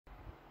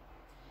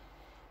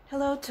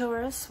Hello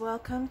Taurus,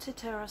 welcome to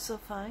Tarot So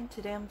Fine.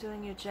 Today I'm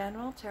doing your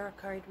general tarot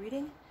card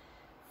reading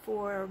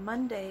for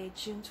Monday,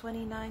 June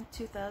 29,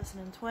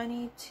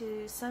 2020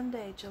 to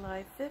Sunday,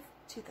 July 5th,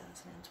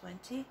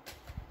 2020.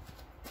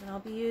 And I'll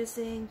be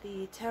using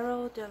the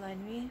Tarot de la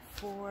Nuit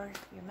for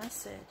your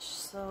message.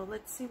 So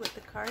let's see what the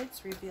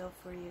cards reveal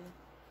for you.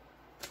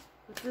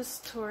 What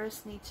does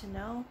Taurus need to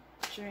know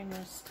during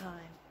this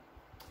time?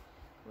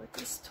 What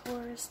does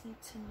Taurus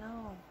need to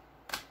know?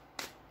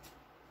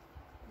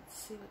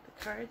 Let's see what the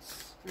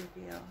cards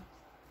reveal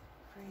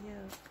for you.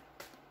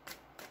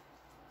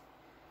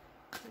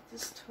 What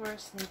does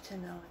Taurus need to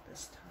know at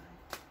this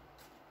time?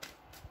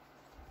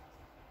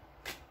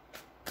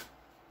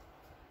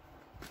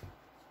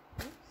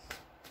 Oops.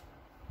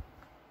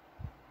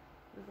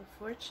 Wheel of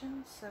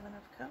Fortune, Seven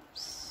of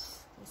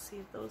Cups. We'll see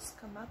if those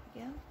come up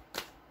again.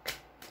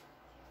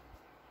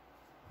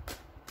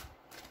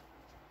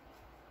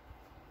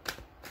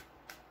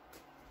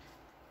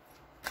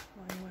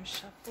 One more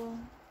shuffle.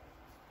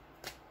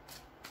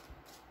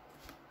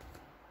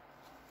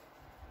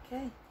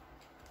 Okay,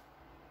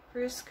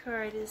 first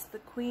card is the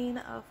Queen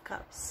of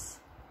Cups.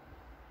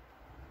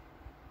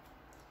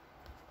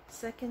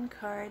 Second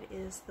card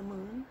is the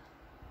Moon.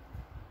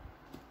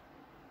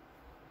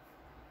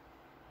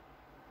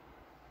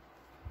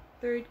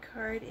 Third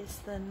card is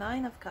the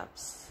Nine of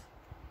Cups.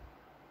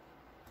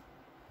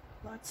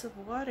 Lots of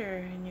water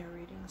in your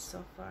reading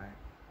so far.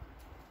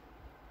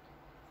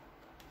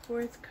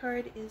 Fourth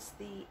card is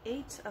the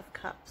Eight of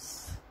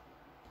Cups.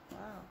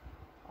 Wow,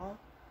 all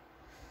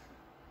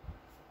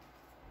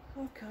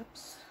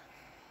cups.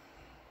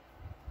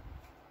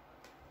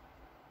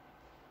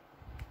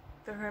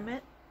 The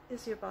Hermit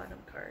is your bottom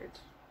card.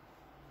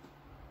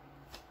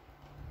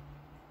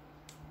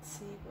 Let's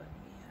see what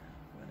we have.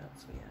 What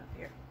else we have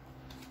here?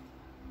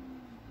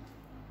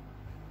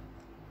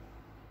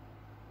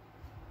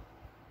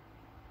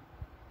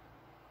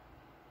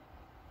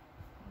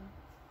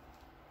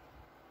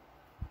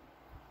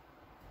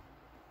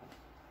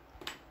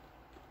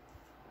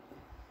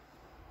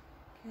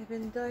 I've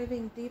been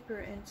diving deeper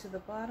into the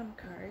bottom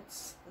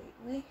cards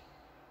lately,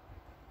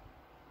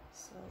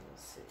 so we'll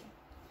see.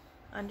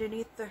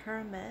 Underneath the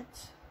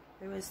Hermit,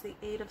 there was the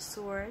Eight of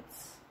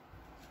Swords,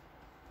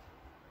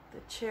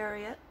 the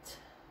Chariot,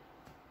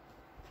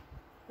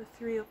 the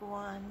Three of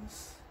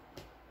Wands,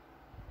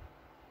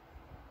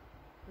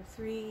 the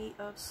Three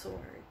of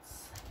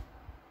Swords.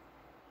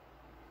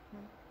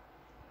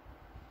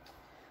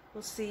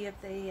 We'll see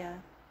if they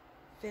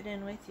fit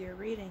in with your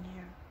reading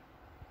here.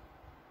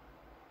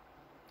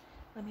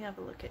 Let me have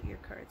a look at your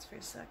cards for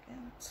a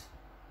second.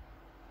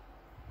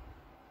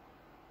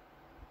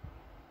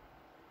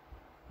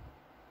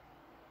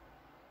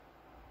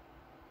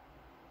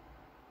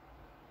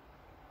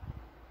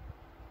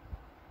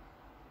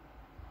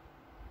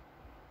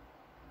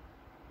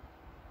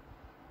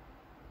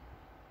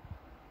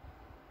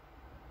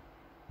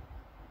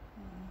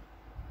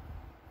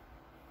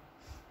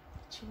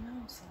 Did you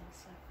know,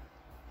 Salsa?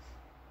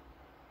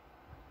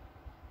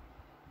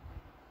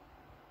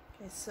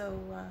 Okay, so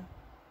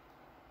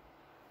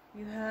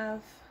you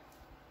have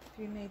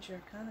three major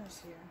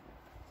arcanas here.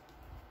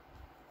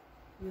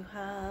 You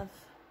have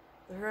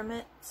the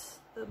Hermit,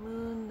 the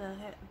Moon,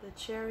 the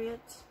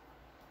Chariot,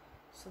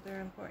 so they're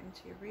important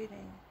to your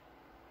reading.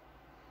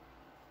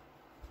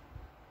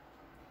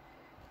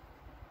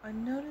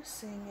 I'm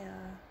noticing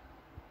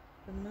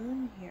the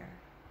Moon here.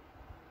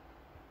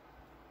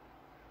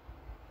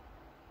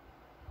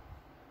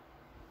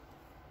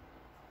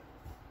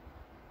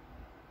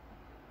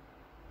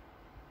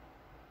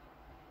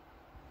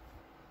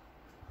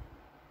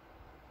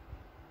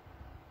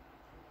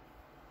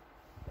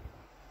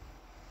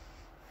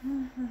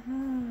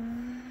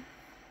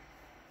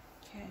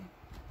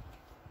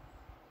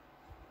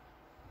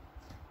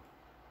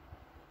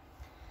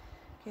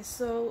 Okay,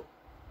 so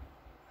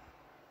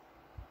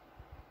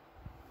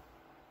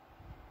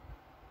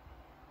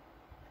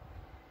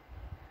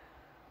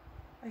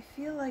I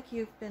feel like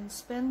you've been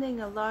spending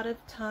a lot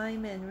of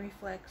time in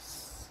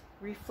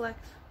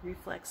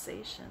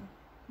reflexation.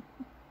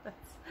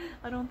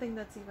 I don't think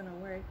that's even a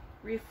word.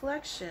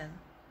 Reflection.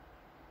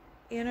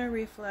 Inner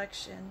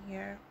reflection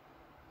here.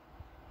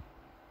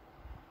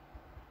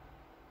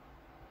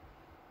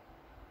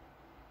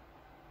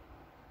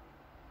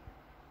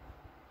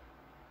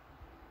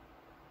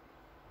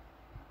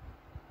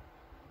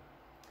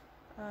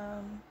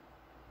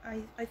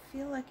 I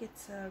feel like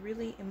it's a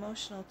really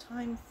emotional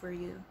time for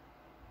you.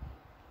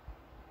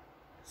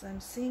 Because I'm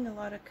seeing a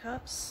lot of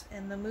cups,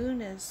 and the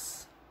Moon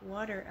is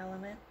water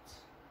element.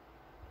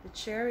 The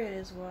Chariot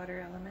is water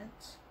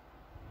element.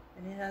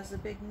 And it has a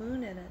big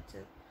moon in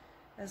it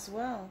as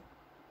well.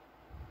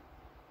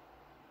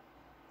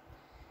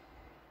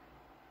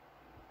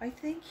 I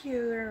think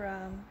you're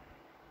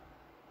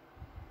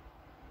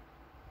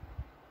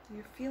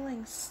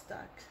feeling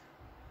stuck.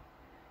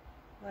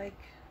 Like,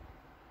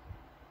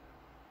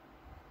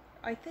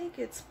 I think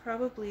it's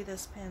probably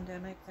this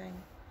pandemic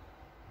thing.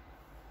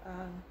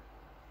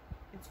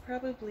 It's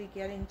probably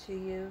getting to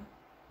you.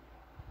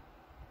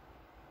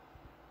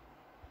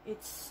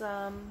 it's,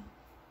 I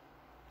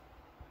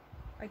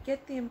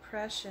get the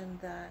impression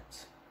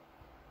that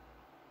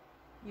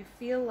you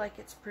feel like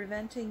it's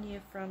preventing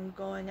you from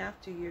going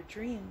after your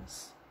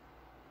dreams,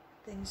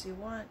 things you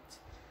want.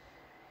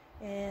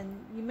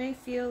 And you may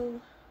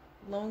feel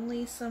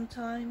lonely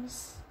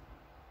sometimes.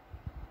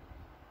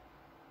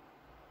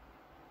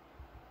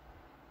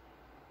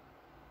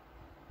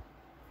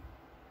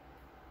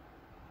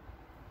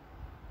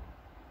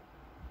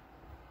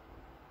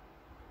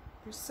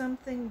 There's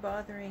something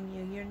bothering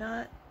you. You're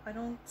not, I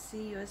don't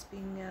see you as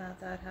being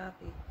that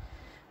happy.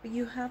 But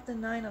you have the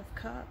Nine of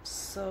Cups,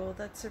 so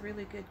that's a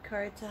really good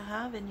card to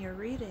have in your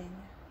reading.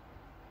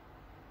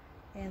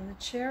 And the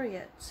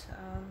Chariot.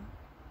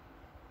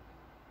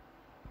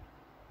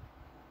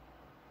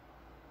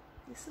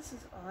 This is an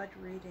odd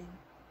reading.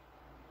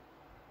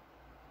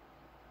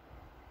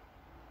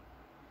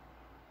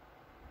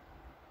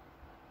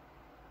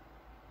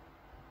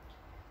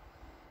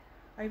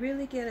 I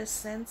really get a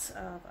sense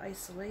of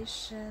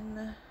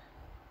isolation.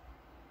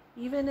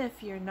 Even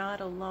if you're not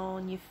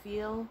alone, you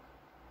feel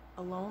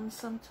alone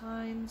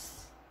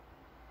sometimes.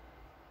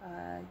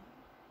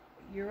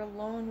 You're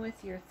alone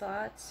with your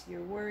thoughts,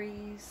 your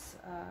worries.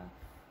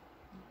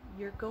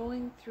 You're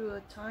going through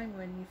a time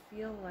when you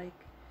feel like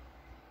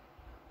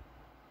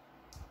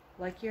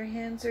your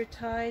hands are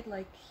tied,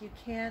 like you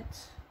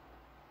can't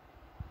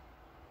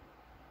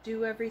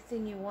do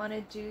everything you want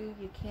to do,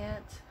 you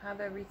can't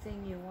have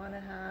everything you want to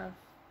have.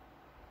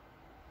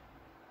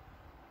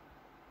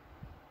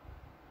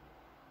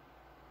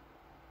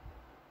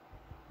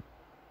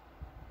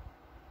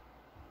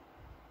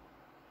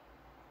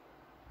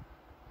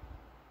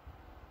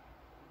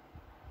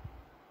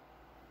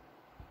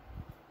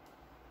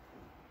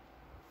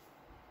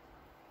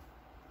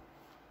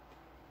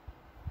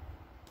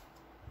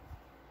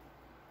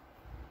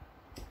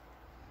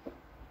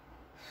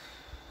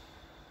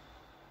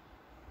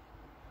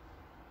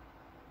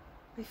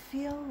 I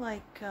feel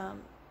like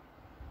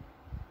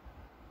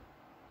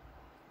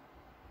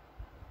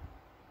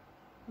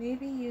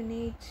maybe you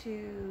need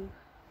to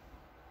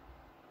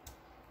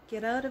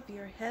get out of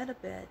your head a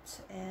bit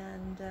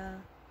and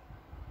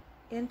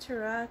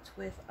interact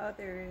with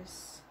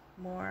others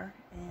more,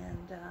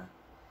 and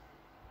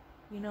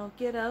you know,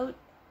 get out,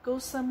 go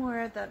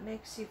somewhere that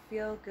makes you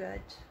feel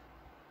good.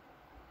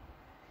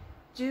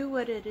 Do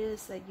what it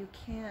is that you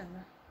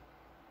can.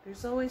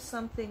 There's always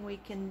something we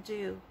can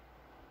do.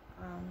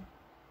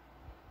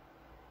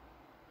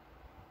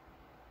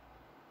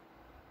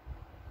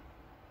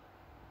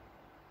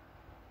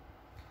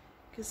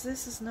 Because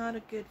this is not a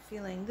good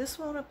feeling. This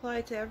won't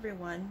apply to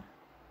everyone.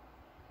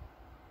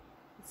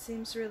 It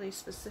seems really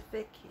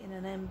specific in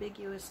an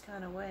ambiguous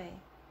kind of way.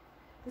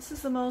 This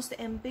is the most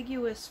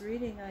ambiguous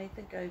reading I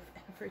think I've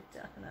ever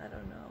done. I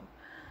don't know.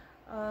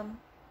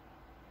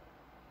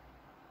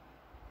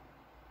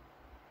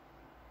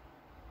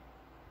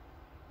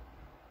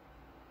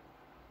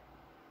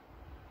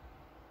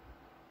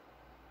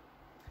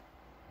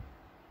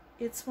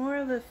 It's more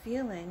of a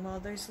feeling. Well,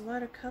 there's a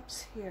lot of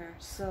cups here,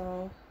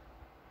 so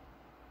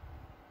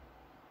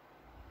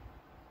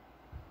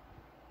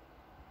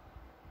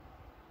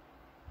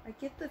I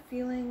get the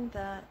feeling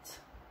that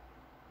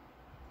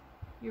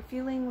you're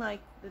feeling like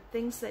the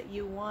things that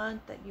you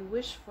want, that you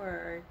wish for,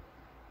 are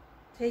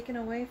taken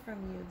away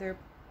from you.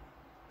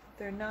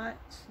 They're not.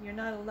 You're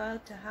not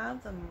allowed to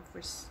have them for,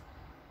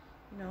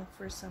 you know,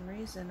 for some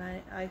reason.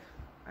 I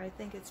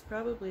think it's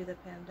probably the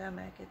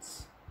pandemic.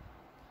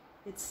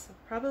 It's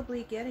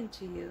probably getting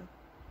to you.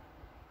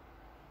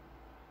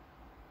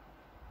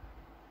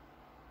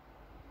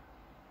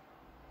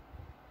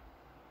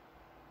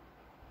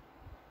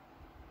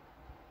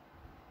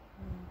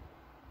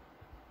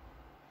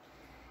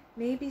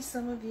 Maybe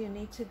some of you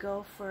need to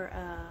go for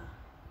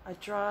a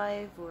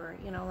drive, or,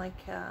 you know,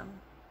 like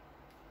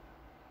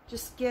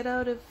just get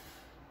out of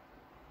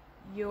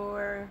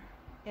your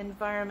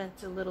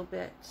environment a little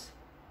bit.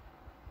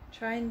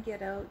 Try and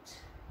get out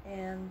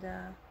and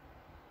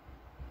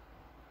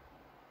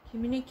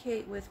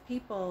communicate with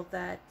people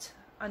that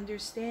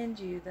understand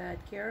you,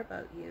 that care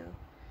about you.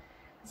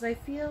 Because I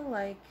feel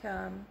like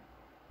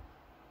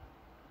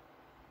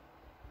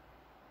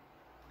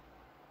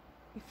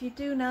if you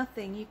do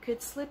nothing, you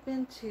could slip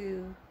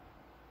into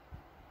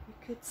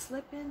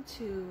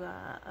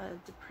a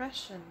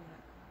depression,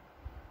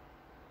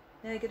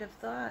 negative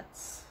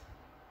thoughts.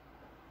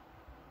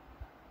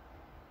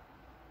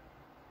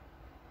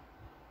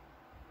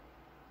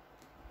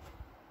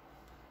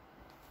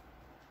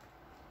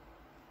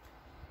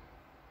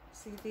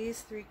 See,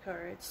 these three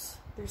cards,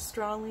 they're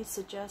strongly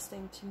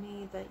suggesting to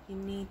me that you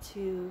need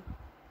to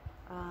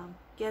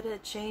get a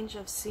change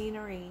of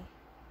scenery.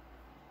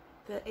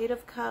 The Eight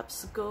of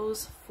Cups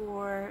goes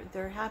for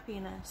their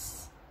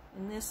happiness,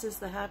 and this is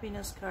the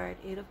happiness card.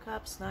 Eight of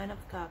Cups, Nine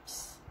of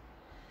Cups.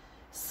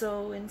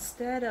 So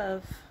instead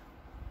of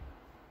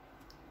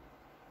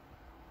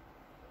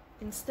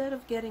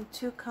getting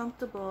too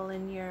comfortable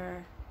in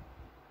your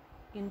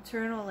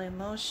internal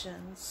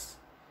emotions,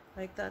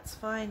 like, that's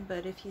fine,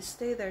 but if you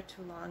stay there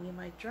too long, you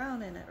might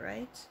drown in it,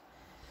 right?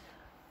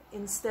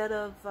 instead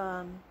of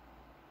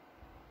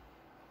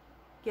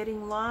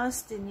getting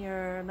lost in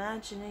your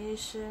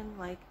imagination,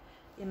 like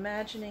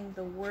imagining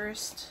the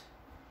worst,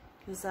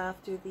 because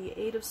after the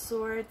Eight of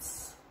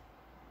Swords,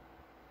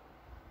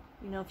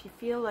 you know, if you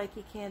feel like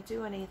you can't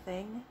do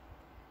anything,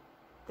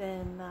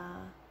 then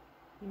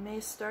you may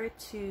start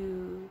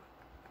to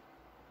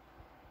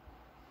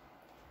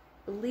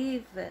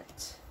believe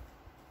that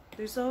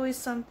there's always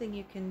something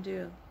you can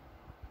do.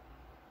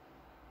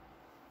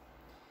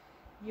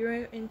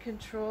 You're in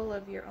control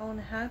of your own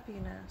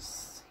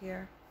happiness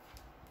here.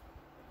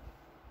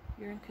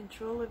 You're in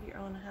control of your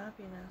own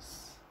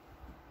happiness.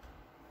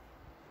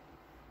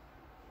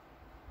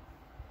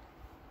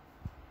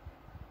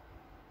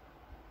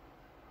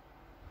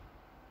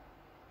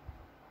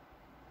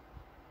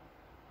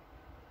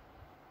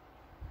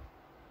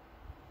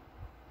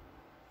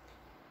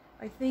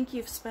 I think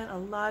you've spent a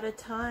lot of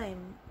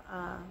time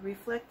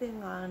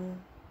reflecting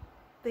on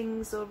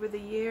things over the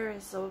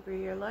years, over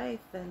your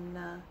life, and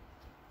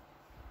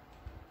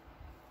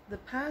the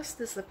past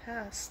is the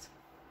past.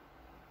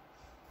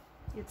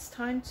 It's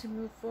time to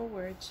move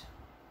forward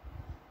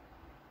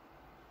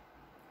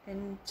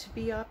and to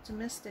be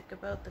optimistic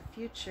about the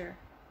future.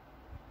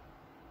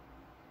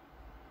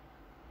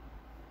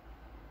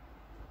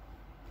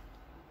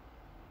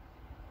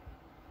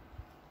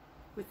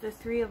 With the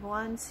Three of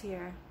Wands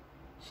here,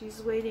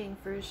 she's waiting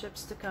for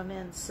ships to come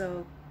in,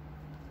 so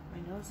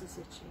my nose is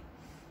itchy.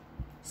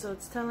 So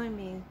it's telling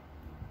me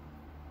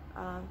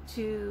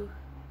to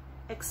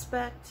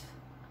expect,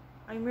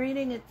 I'm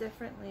reading it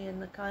differently in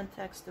the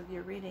context of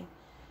your reading.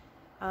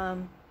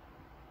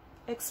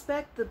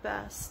 Expect the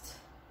best,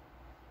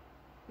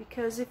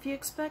 because if you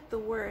expect the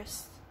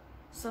worst,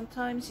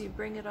 sometimes you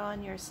bring it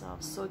on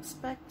yourself. So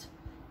expect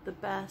the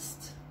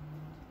best.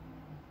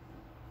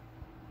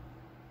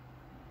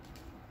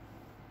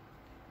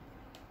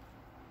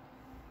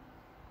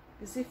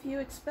 Because if you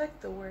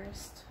expect the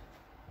worst,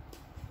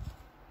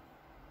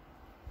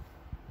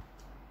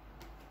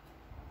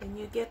 then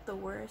you get the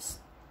worst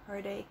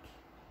heartache.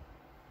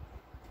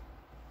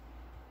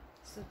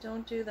 So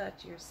don't do that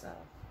to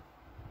yourself.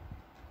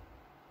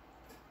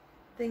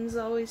 Things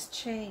always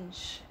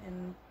change,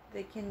 and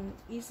they can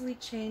easily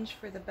change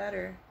for the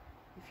better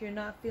if you're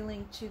not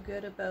feeling too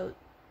good about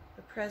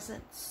the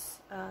present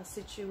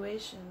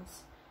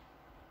situations,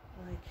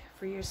 like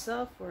for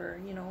yourself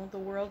or, you know, the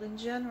world in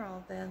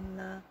general.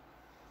 Then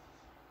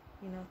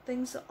you know,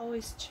 things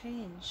always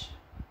change.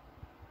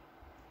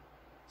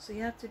 So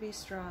you have to be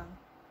strong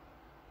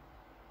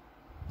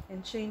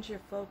and change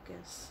your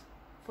focus.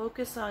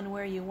 Focus on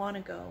where you want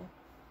to go.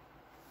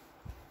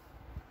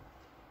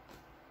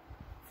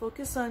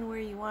 Focus on where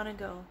you want to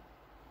go,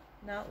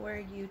 not where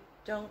you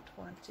don't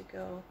want to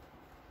go.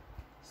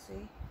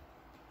 See?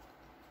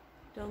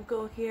 Don't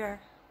go here.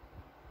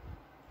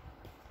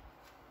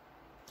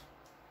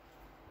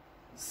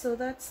 So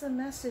that's the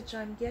message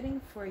I'm getting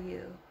for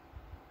you.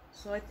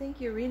 So I think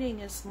your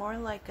reading is more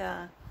like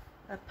a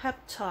pep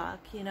talk,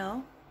 you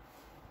know?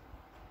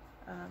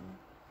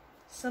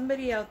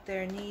 Somebody out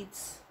there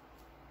needs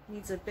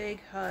a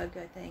big hug,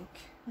 I think.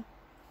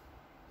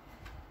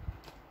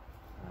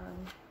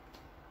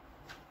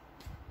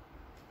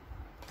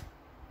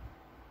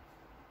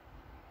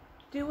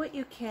 Do what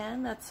you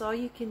can, that's all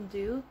you can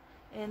do,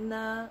 and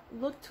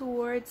look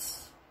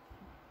towards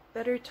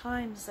better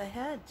times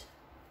ahead.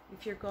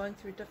 If you're going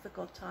through a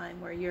difficult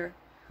time where you're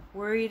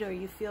worried or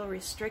you feel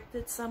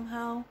restricted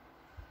somehow,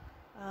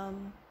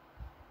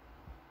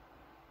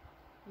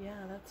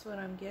 yeah, that's what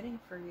I'm getting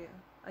for you.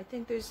 I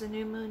think there's a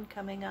new moon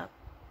coming up.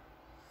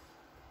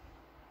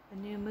 A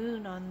new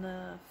moon on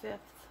the 5th.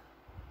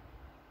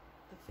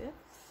 The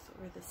 5th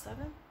or the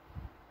 7th?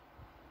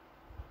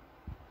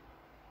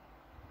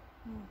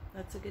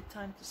 That's a good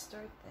time to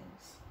start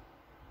things.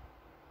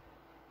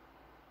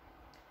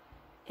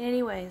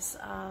 Anyways,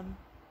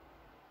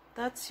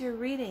 that's your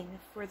reading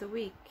for the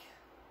week.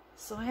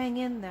 So hang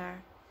in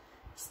there.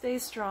 Stay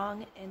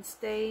strong and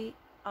stay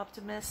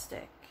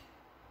optimistic.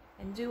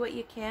 And do what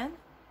you can.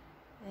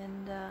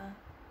 And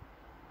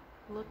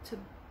look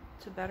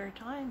to better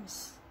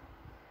times.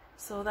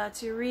 So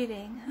that's your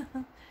reading.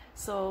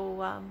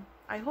 So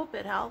I hope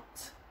it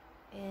helped.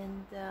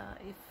 And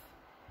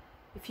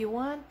if you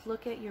want,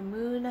 look at your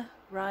moon,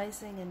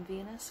 rising, and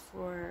Venus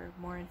for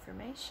more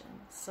information.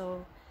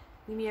 So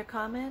leave me your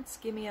comments,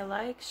 give me a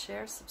like,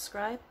 share,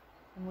 subscribe,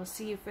 and we'll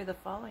see you for the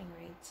following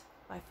reads.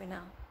 Bye for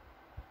now.